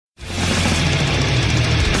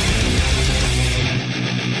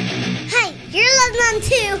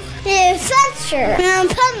to the adventure in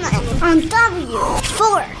Pipeman on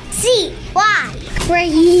W4CY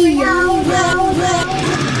Radio.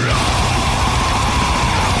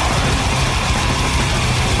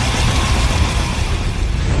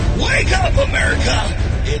 Wake up, America!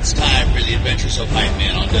 It's time for the Adventures of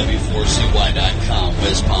Pipeman on W4CY.com,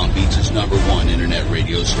 West Palm Beach's #1 internet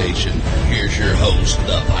radio station. Here's your host,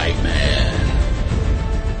 the Pipeman.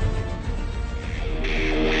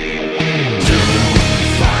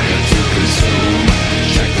 Fire to consume.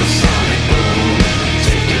 Check the sonic boom.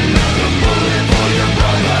 Take another bullet for your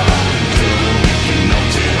brother. Doom. You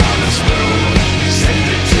melt it on a spoon. Send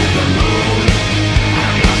it to the moon.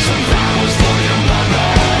 I've got some flowers for your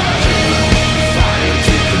mother.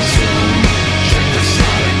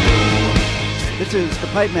 This is the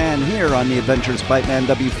Pipeman here on the Adventures Pipeman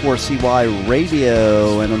W4CY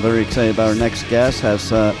Radio, and I'm very excited about our next guest.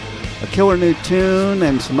 Has a killer new tune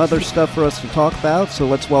and some other stuff for us to talk about, so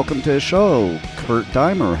let's welcome to the show, Kurt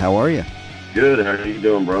Deimer. How are you? Good. How are you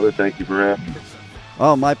doing, brother? Thank you for having me.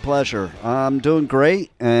 Oh, my pleasure. I'm doing great,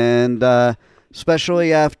 and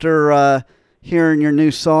especially after hearing your new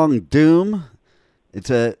song, Doom. It's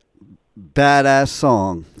a badass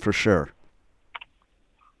song, for sure.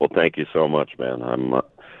 Well, thank you so much, man. I'm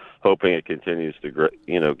hoping it continues to,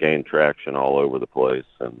 gain traction all over the place,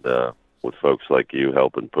 and with folks like you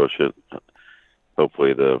helping push it,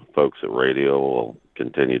 hopefully the folks at radio will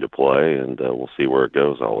continue to play, and we'll see where it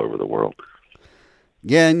goes all over the world.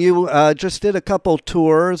 Yeah, and you just did a couple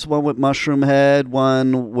tours, one with Mushroomhead,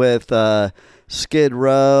 one with Skid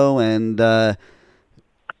Row, and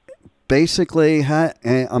basically,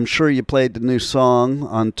 I'm sure you played the new song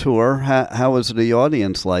on tour. How was the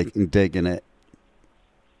audience like in digging it?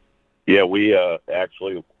 Yeah, we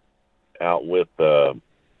actually out with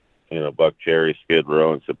Buckcherry, Skid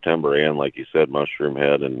Row in September, and like you said,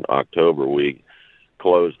 Mushroomhead in October. We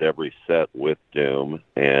closed every set with Doom,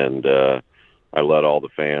 and I let all the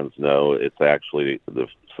fans know it's actually the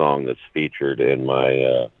song that's featured in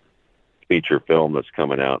my feature film that's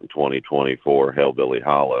coming out in 2024, Hellbilly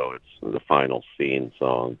Hollow. It's the final scene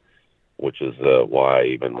song, which is why I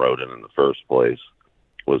even wrote it in the first place.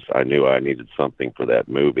 Was I knew I needed something for that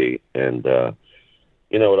movie, and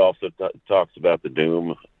it also talks about the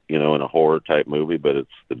doom, in a horror type movie, but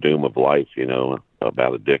it's the doom of life,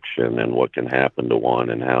 about addiction and what can happen to one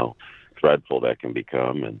and how dreadful that can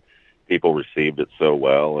become. And people received it so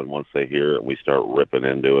well, and once they hear it, we start ripping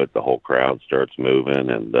into it. The whole crowd starts moving,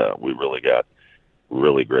 and we really got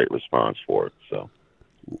really great response for it. So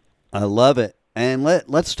I love it. And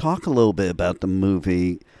let's talk a little bit about the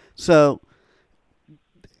movie. So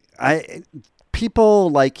people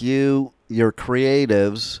like you're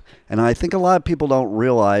creatives, and I think a lot of people don't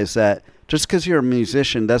realize that just because you're a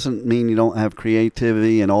musician doesn't mean you don't have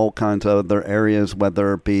creativity in all kinds of other areas,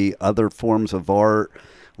 whether it be other forms of art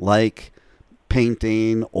like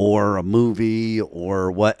painting or a movie or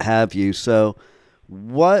what have you. So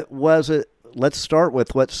what was it? Let's start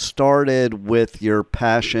with what started with your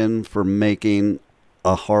passion for making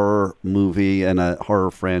a horror movie and a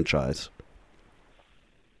horror franchise.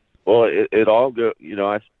 Well, it all go.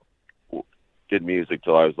 I did music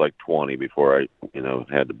till I was like 20 before I,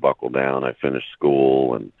 had to buckle down. I finished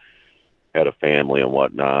school and had a family and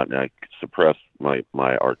whatnot, and I suppressed my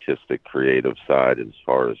artistic, creative side as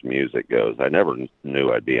far as music goes. I never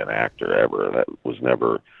knew I'd be an actor ever. That was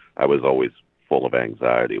never. I was always full of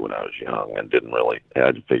anxiety when I was young and I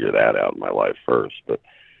had to figure that out in my life first. But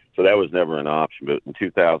so that was never an option. But in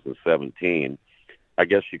 2017, I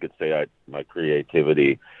guess you could say my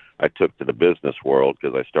creativity I took to the business world,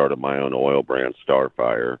 because I started my own oil brand,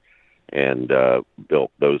 Starfire, and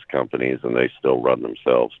built those companies, and they still run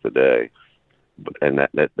themselves today. And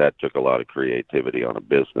that took a lot of creativity on a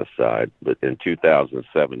business side. But in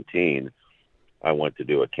 2017, I went to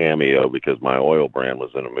do a cameo because my oil brand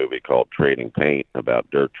was in a movie called Trading Paint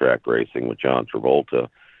about dirt track racing with John Travolta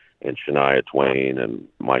and Shania Twain and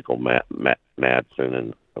Michael Madsen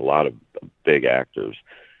and a lot of big actors.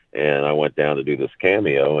 And I went down to do this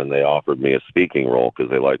cameo, and they offered me a speaking role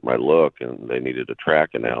because they liked my look and they needed a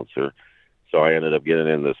track announcer. So I ended up getting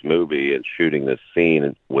in this movie and shooting this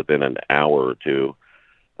scene within an hour or two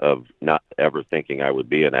of not ever thinking I would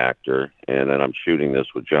be an actor. And then I'm shooting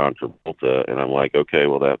this with John Travolta, and I'm like, okay,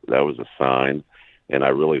 well, that was a sign. And I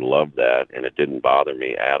really loved that, and it didn't bother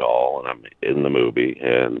me at all. And I'm in the movie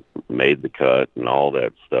and made the cut and all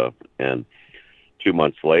that stuff. And 2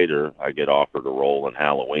 months later, I get offered a role in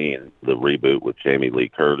Halloween, the reboot with Jamie Lee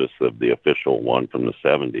Curtis of the official one from the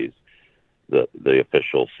 70s, the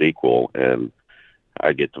official sequel. And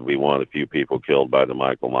I get to be one of the few people killed by the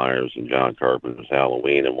Michael Myers and John Carpenter's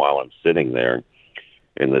Halloween. And while I'm sitting there,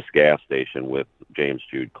 in this gas station with James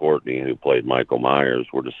Jude Courtney, who played Michael Myers.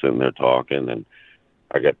 We're just sitting there talking, and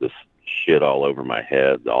I got this shit all over my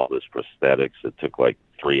head, all this prosthetics. It took like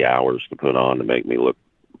 3 hours to put on to make me look,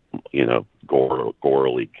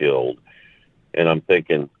 gorily killed. And I'm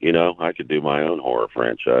thinking, I could do my own horror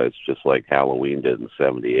franchise, just like Halloween did in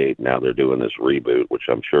 '78. Now they're doing this reboot, which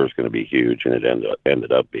I'm sure is going to be huge, and it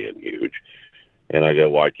ended up being huge. And I go,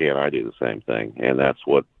 why can't I do the same thing? And that's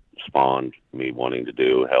what spawned me wanting to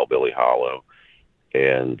do Hellbilly Hollow.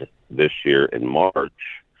 And this year in March,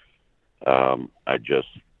 I just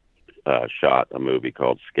shot a movie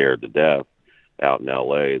called Scared to Death out in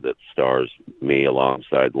L.A. that stars me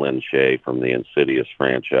alongside Lynn Shay from the Insidious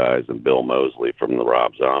franchise and Bill Moseley from the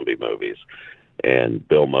Rob Zombie movies. And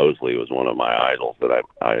Bill Moseley was one of my idols that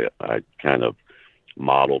I kind of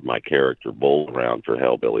modeled my character Bull around for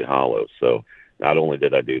Hellbilly Hollow. So not only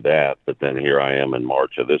did I do that, but then here I am in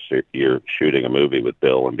March of this year shooting a movie with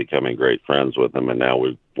Bill and becoming great friends with him. And now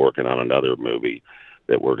we're working on another movie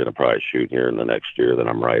that we're going to probably shoot here in the next year that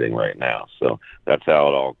I'm writing right now. So that's how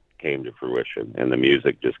it all came to fruition. And the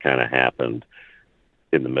music just kind of happened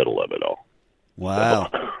in the middle of it all. Wow.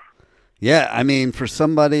 So. Yeah, I mean, for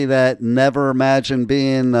somebody that never imagined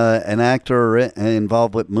being an actor or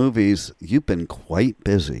involved with movies, you've been quite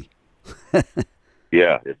busy.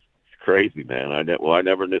 Yeah, it's crazy, man. I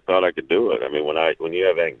never thought I could do it. I mean, when you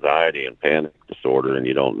have anxiety and panic disorder and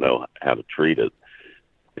you don't know how to treat it,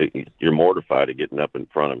 you're mortified of getting up in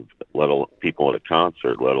front of people at a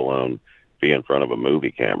concert, let alone be in front of a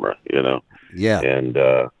movie camera, Yeah. And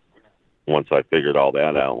once I figured all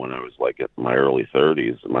that out when I was like in my early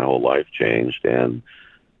 30s, my whole life changed, and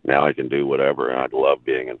now I can do whatever. And I love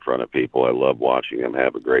being in front of people. I love watching them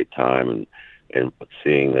have a great time and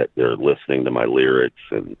seeing that they're listening to my lyrics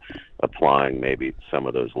and applying maybe some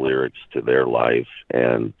of those lyrics to their life,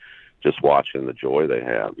 and just watching the joy they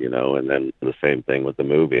have, and then the same thing with the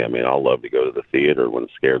movie. I mean, I'll love to go to the theater when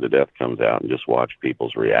Scared to Death comes out and just watch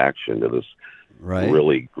people's reaction to this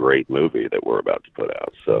really great movie that we're about to put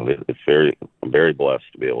out. So I'm very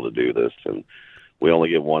blessed to be able to do this, and we only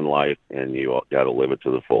get one life, and you got to live it to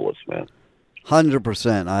the fullest, man.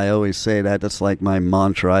 100%. I always say that. That's like my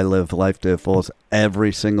mantra. I live life to the fullest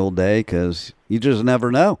every single day, because you just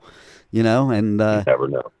never know, and you never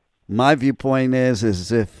know. My viewpoint is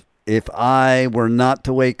if I were not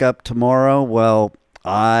to wake up tomorrow, well,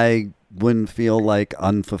 I wouldn't feel like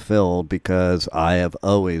unfulfilled, because I have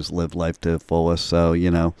always lived life to the fullest. So,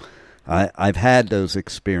 I've had those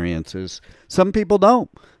experiences. Some people don't.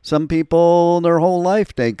 Some people, their whole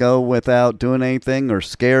life, they go without doing anything or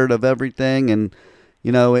scared of everything. And,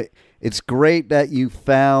 it's great that you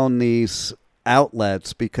found these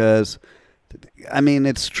outlets, because, I mean,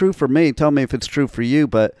 it's true for me. Tell me if it's true for you,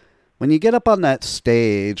 but when you get up on that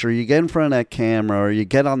stage, or you get in front of that camera, or you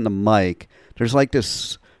get on the mic, there's like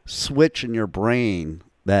this switch in your brain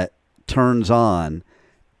that turns on,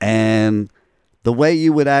 and the way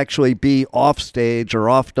you would actually be off stage or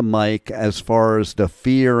off the mic, as far as the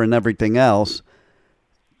fear and everything else,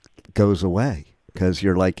 goes away, because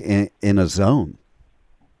you're like in a zone.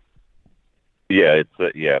 Yeah,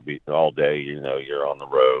 it's all day, you're on the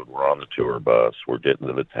road, we're on the tour bus, we're getting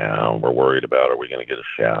to the town, we're worried about, are we going to get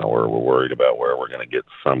a shower, we're worried about where we're going to get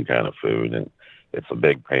some kind of food, and it's a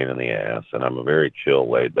big pain in the ass. And I'm a very chill,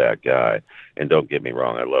 laid back guy, and don't get me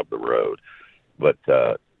wrong, I love the road, but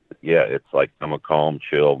it's like I'm a calm,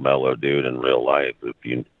 chill, mellow dude in real life. If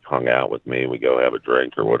you hung out with me, we go have a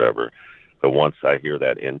drink or whatever, but once I hear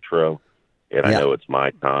that intro, and I know it's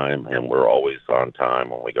my time, and we're always on time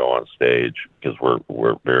when we go on stage, because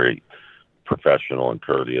we're very professional and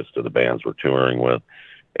courteous to the bands we're touring with.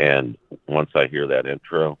 And once I hear that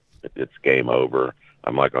intro, it's game over.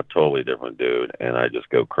 I'm like a totally different dude, and I just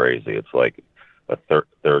go crazy. It's like a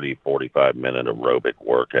 30, 45-minute aerobic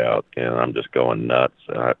workout, and I'm just going nuts.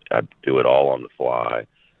 And I do it all on the fly.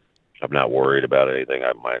 I'm not worried about anything.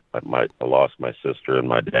 I lost my sister and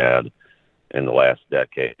my dad in the last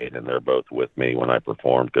decade, and they're both with me when I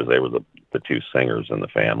performed, because they were the two singers in the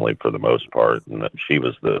family for the most part, and she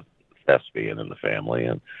was the thespian in the family,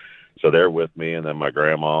 and so they're with me. And then my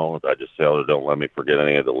grandma, I just tell her, don't let me forget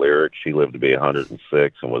any of the lyrics. She lived to be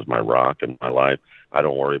 106 and was my rock in my life. I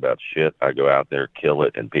don't worry about shit. I go out there, kill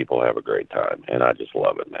it, and people have a great time, and I just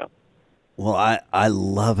love it now. Well, I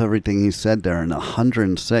love everything you said there. And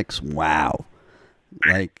 106, wow,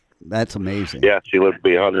 like, that's amazing. Yeah, she lived to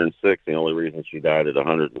be 106. The only reason she died at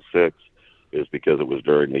 106 is because it was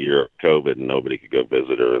during the year of COVID, and nobody could go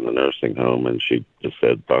visit her in the nursing home, and she just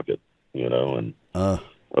said, fuck it, and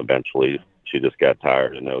eventually she just got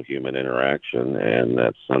tired of no human interaction, and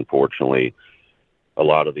that's unfortunately a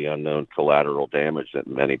lot of the unknown collateral damage that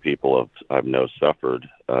many people I've know suffered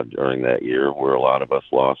during that year, where a lot of us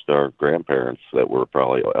lost our grandparents that were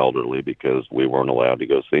probably elderly because we weren't allowed to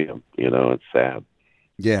go see them. You know, it's sad.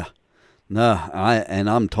 Yeah. No,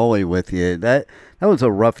 I'm totally with you. That was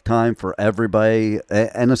a rough time for everybody,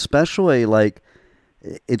 and especially like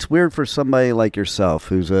it's weird for somebody like yourself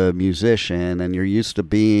who's a musician and you're used to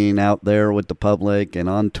being out there with the public and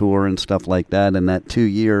on tour and stuff like that, and that 2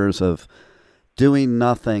 years of doing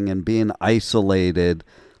nothing and being isolated.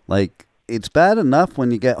 Like, it's bad enough when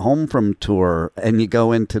you get home from tour and you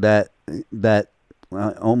go into that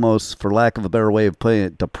almost, for lack of a better way of putting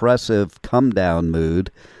it, depressive come down mood,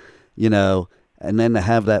 you know, and then to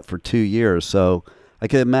have that for 2 years. So I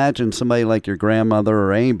could imagine somebody like your grandmother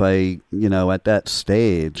or anybody, you know, at that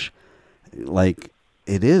stage, like,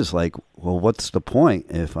 it is like, well, what's the point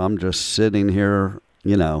if I'm just sitting here,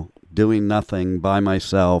 you know, doing nothing by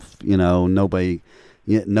myself, you know, nobody,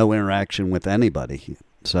 no interaction with anybody.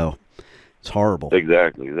 So it's horrible.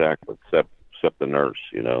 Exactly. Except the nurse,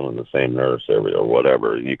 you know, and the same nurse or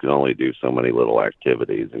whatever. You can only do so many little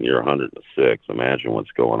activities, and you're 106. Imagine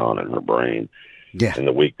what's going on in her brain. Yeah. And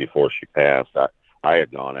the week before she passed, I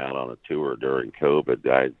had gone out on a tour during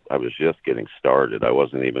COVID. I was just getting started. I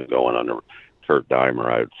wasn't even going under Kurt Deimer.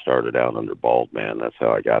 I had started out under Bald Man. That's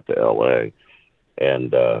how I got to L.A.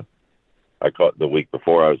 And I caught the week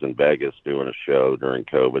before I was in Vegas doing a show during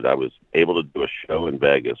COVID. I was able to do a show in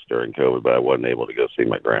Vegas during COVID, but I wasn't able to go see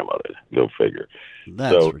my grandmother. Go figure.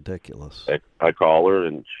 That's ridiculous. I call her,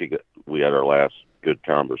 and we had our last good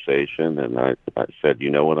conversation, and I said, you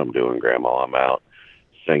know what I'm doing, Grandma? I'm out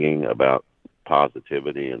singing about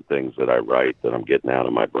positivity and things that I write that I'm getting out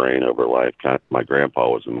of my brain over life. My grandpa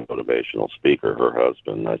was a motivational speaker, her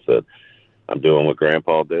husband. I said, I'm doing what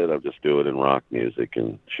Grandpa did. I'm just doing it in rock music.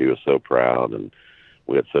 And she was so proud, and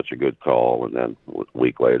we had such a good call. And then a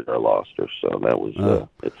week later, I lost her. So that was,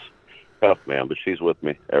 it's tough, man, but she's with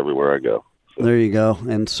me everywhere I go. So. There you go.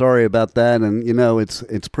 And sorry about that. And, you know, it's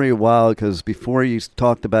pretty wild because before you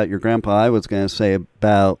talked about your grandpa, I was going to say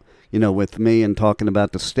about, you know, with me and talking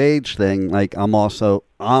about the stage thing, like I'm a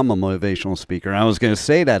motivational speaker. I was going to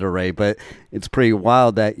say that already, but it's pretty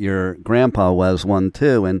wild that your grandpa was one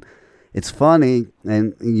too. And it's funny,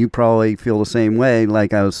 and you probably feel the same way,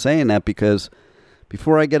 like I was saying that, because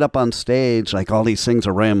before I get up on stage, like all these things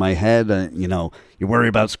are right in my head, you know, you worry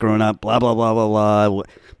about screwing up, blah, blah, blah, blah, blah.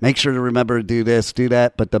 Make sure to remember to do this, do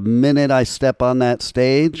that. But the minute I step on that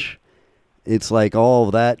stage, it's like all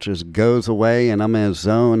of that just goes away, and I'm in a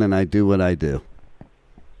zone, and I do what I do.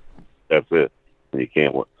 That's it. You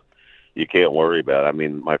can't worry about it. I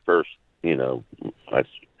mean, my first, you know,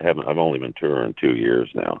 I've only been touring 2 years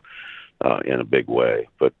now, in a big way.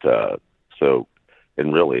 But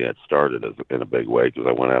and really it started in a big way because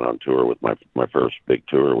I went out on tour with my first big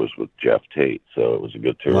tour was with Jeff Tate, so it was a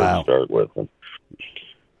good tour to start with. And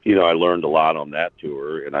you know, I learned a lot on that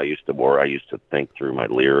tour, and I used to think through my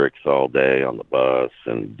lyrics all day on the bus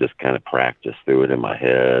and just kind of practice through it in my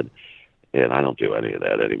head. And I don't do any of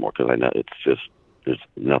that anymore because I know it's just, there's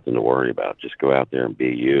nothing to worry about. Just go out there and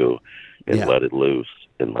be you and let it loose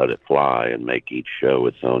and let it fly and make each show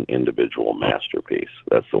its own individual masterpiece.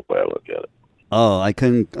 That's the way I look at it. Oh, I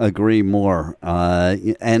couldn't agree more.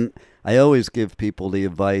 And I always give people the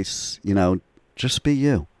advice, you know, just be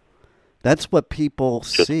you. That's what people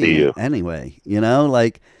see anyway. You know,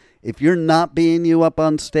 like if you're not being you up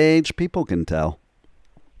on stage, people can tell.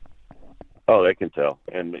 Oh, they can tell.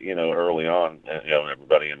 And, you know, early on, you know,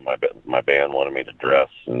 everybody in my band wanted me to dress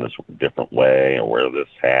in this different way or wear this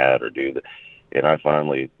hat or do that. And I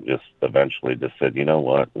finally eventually said, you know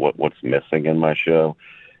what's missing in my show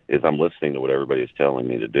is I'm listening to what everybody's telling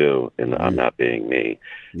me to do, and I'm not being me.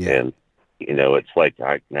 Yeah. And, you know, it's like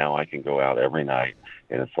now I can go out every night,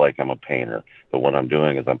 and it's like I'm a painter. But what I'm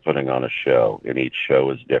doing is I'm putting on a show, and each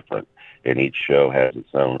show is different. And each show has its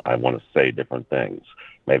own, I want to say different things.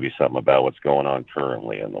 Maybe something about what's going on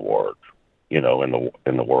currently in the world, you know, in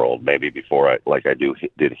the world. Maybe before I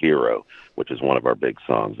did Hero, which is one of our big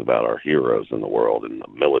songs about our heroes in the world and the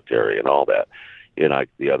military and all that. And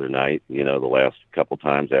the other night, you know, the last couple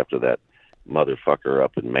times after that motherfucker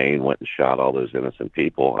up in Maine went and shot all those innocent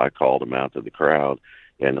people, I called him out to the crowd,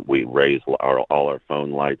 and we raised all our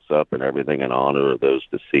phone lights up and everything in honor of those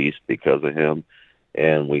deceased because of him.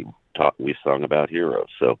 And we sung about heroes.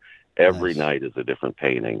 So every night is a different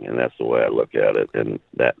painting, and that's the way I look at it. And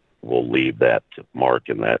that will leave that mark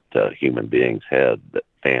in that human being's head, that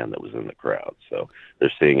fan that was in the crowd. So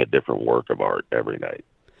they're seeing a different work of art every night.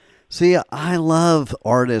 See, I love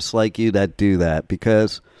artists like you that do that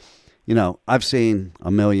because, I've seen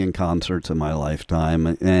a million concerts in my lifetime,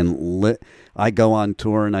 and I go on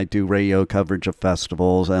tour and I do radio coverage of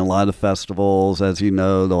festivals, and a lot of festivals, as you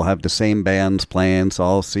know, they'll have the same bands playing, so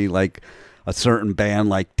I'll see like a certain band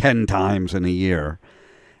like 10 times in a year.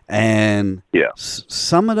 And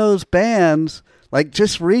some of those bands, like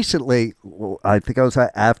just recently, I think I was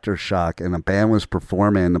at Aftershock, and a band was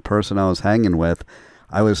performing, and the person I was hanging with,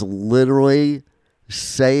 I was literally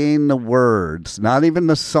saying the words, not even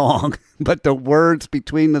the song, but the words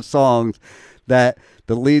between the songs that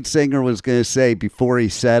the lead singer was going to say before he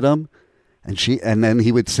said them, and then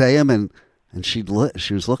he would say them, and she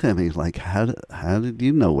was looking at me like, how did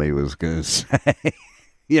you know what he was going to say?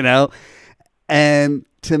 And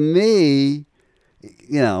to me,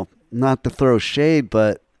 not to throw shade,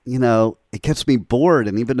 but it gets me bored,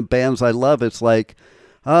 and even the bands I love, it's like,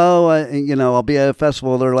 I'll be at a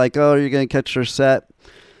festival. They're like, oh, you're going to catch your set?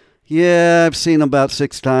 Yeah, I've seen them about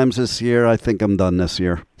 6 times this year. I think I'm done this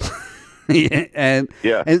year. and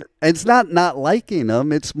it's not liking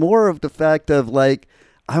them. It's more of the fact of like,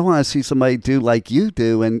 I want to see somebody do like you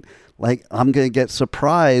do. And like, I'm going to get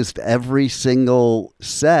surprised every single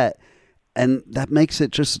set. And that makes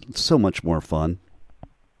it just so much more fun.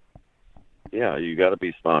 Yeah, you got to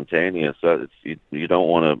be spontaneous. You don't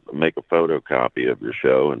want to make a photocopy of your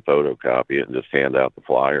show and photocopy it and just hand out the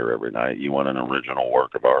flyer every night. You want an original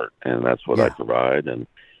work of art, and that's what I provide. And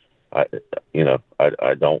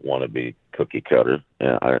I don't want to be cookie cutter.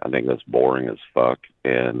 I think that's boring as fuck,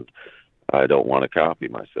 and I don't want to copy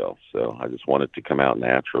myself. So I just want it to come out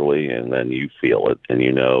naturally, and then you feel it, and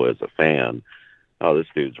as a fan, oh, this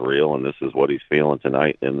dude's real, and this is what he's feeling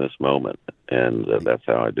tonight in this moment, and that's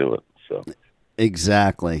how I do it. So.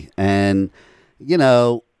 Exactly. And,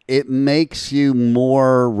 it makes you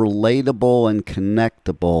more relatable and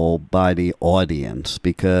connectable by the audience,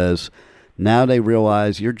 because now they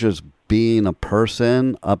realize you're just being a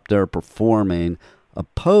person up there performing,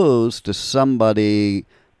 opposed to somebody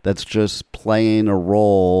that's just playing a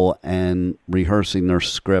role and rehearsing their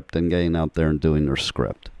script and getting out there and doing their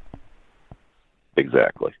script.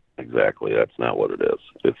 Exactly. That's not what it is.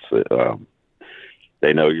 It's,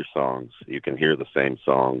 they know your songs. You can hear the same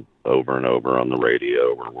song over and over on the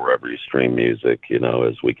radio or wherever you stream music,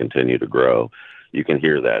 as we continue to grow. You can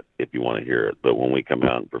hear that if you want to hear it. But when we come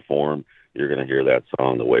out and perform, you're going to hear that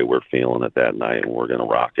song the way we're feeling it that night, and we're going to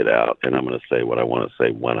rock it out. And I'm going to say what I want to say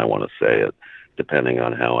when I want to say it, depending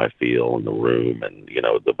on how I feel in the room and,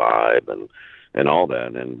 the vibe and all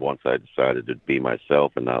that. And once I decided to be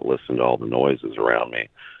myself and not listen to all the noises around me,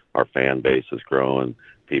 our fan base is growing.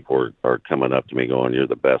 People are coming up to me going, you're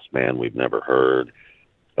the best man we've never heard.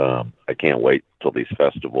 I can't wait till these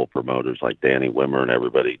festival promoters like Danny Wimmer and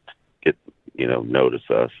everybody get, notice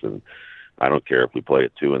us. And I don't care if we play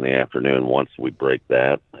at 2 p.m. Once we break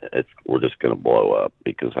that, we're just going to blow up,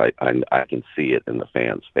 because I can see it in the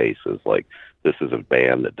fans' faces. Like, this is a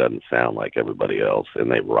band that doesn't sound like everybody else, and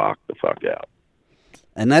they rock the fuck out.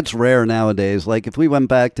 And that's rare nowadays. Like, if we went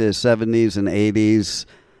back to the 70s and 80s,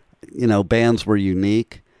 bands were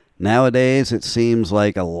unique. Nowadays, it seems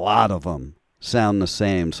like a lot of them sound the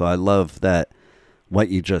same. So I love what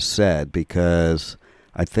you just said, because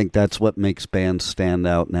I think that's what makes bands stand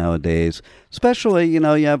out nowadays. Especially, you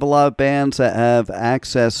have a lot of bands that have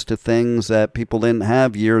access to things that people didn't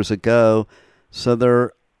have years ago. So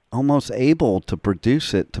they're almost able to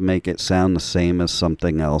produce it to make it sound the same as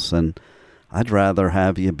something else. And I'd rather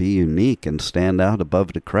have you be unique and stand out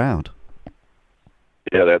above the crowd.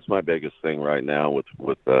 Yeah, that's my biggest thing right now with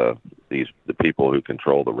the people who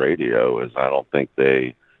control the radio, is I don't think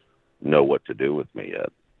they know what to do with me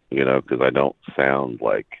yet, because I don't sound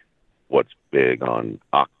like what's big on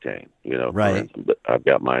Octane, Right. For instance, but I've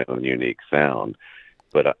got my own unique sound,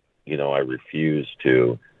 but I refuse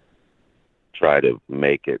to try to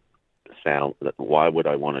make it sound. Why would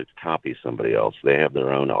I want to copy somebody else? They have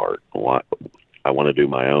their own art. I want to do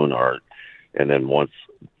my own art, and then once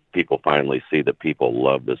people finally see that people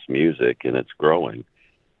love this music and it's growing,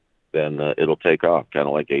 then it'll take off, kind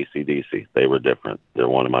of like AC/DC. They were different. They're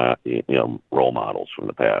one of my role models from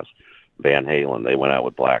the past. Van Halen, they went out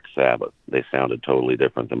with Black Sabbath. They sounded totally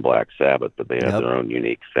different than Black Sabbath, but they had their own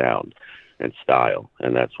unique sound and style,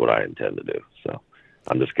 and that's what I intend to do. So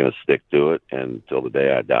I'm just going to stick to it until the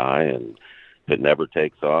day I die, and if it never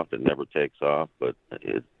takes off, it never takes off, but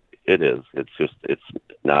it is. It's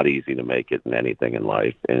not easy to make it in anything in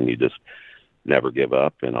life, and you just never give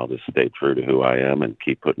up. And I'll just stay true to who I am and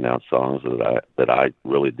keep putting out songs that I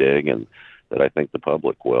really dig and that I think the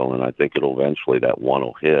public will. And I think it'll eventually, that one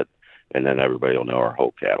will hit, and then everybody will know our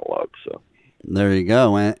whole catalog. So there you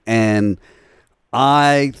go. And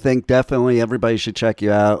I think definitely everybody should check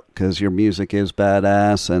you out because your music is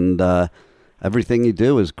badass and everything you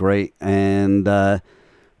do is great. And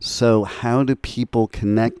so how do people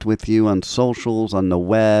connect with you on socials, on the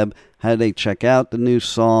web? How do they check out the new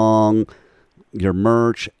song, your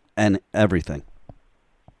merch, and everything?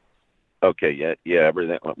 Okay, yeah,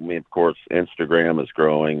 everything. I mean, of course, Instagram is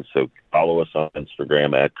growing, so follow us on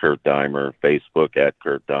Instagram at Kurt Deimer, Facebook at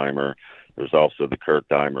Kurt Deimer. There's also the Kurt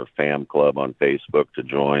Deimer Fam Club on Facebook to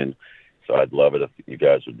join, so I'd love it if you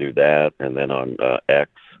guys would do that. And then on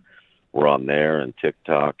X, we're on there, and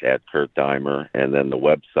TikTok at Kurt Deimer. And then the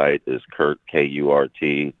website is Kurt,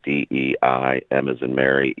 KurtDei, M as in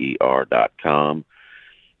Mary, ER.com.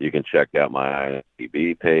 You can check out my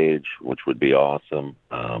IMDb page, which would be awesome.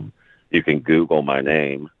 You can Google my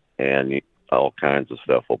name, and all kinds of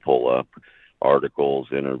stuff will pull up, articles,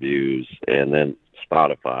 interviews, and then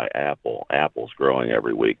Spotify, Apple. Apple's growing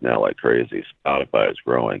every week now like crazy. Spotify is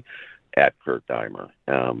growing at Kurt Deimer.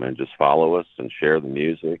 And just follow us and share the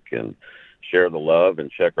music and share the love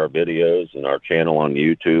and check our videos and our channel on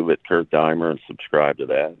YouTube at Kurt Deimer and subscribe to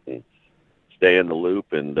that and stay in the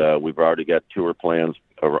loop. And we've already got tour plans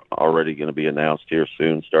already going to be announced here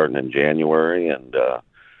soon, starting in January. And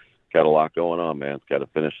got a lot going on, man. Got to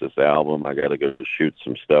finish this album. I got to go shoot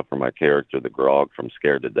some stuff for my character, the Grog from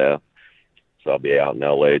Scared to Death. So I'll be out in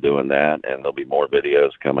L.A. doing that, and there'll be more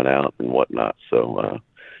videos coming out and whatnot. So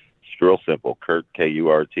it's real simple. Kurt,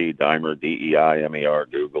 K-U-R-T, Deimer, D-E-I-M-E-R.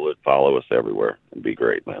 Google it. Follow us everywhere. It'd be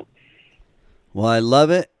great, man. Well, I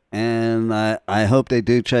love it, and I hope they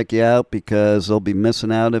do check you out because they'll be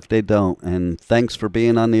missing out if they don't. And thanks for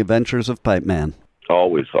being on the Adventures of Pipe Man.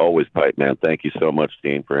 Always, Pipe Man. Thank you so much,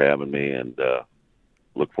 Dean, for having me, and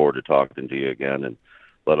look forward to talking to you again, and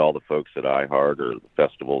let all the folks at iHeart or the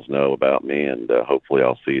festivals know about me, and hopefully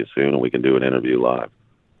I'll see you soon and we can do an interview live.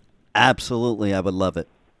 Absolutely. I would love it.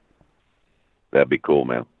 That'd be cool,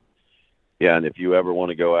 man. Yeah, and if you ever want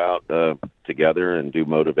to go out together and do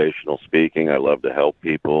motivational speaking, I love to help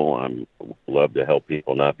people. I love to help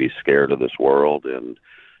people not be scared of this world, and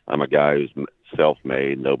I'm a guy who's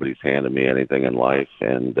self-made. Nobody's handed me anything in life,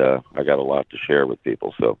 and I got a lot to share with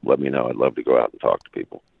people, so let me know. I'd love to go out and talk to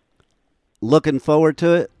people. Looking forward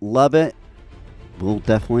to it. Love it. We'll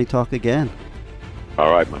definitely talk again.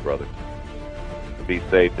 All right, my brother. Be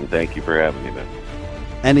safe, and thank you for having me, man.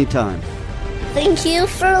 Anytime. Thank you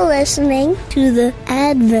for listening to the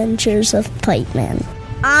Adventures of Pipe Man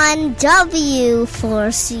on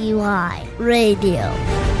W4CY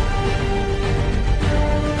Radio.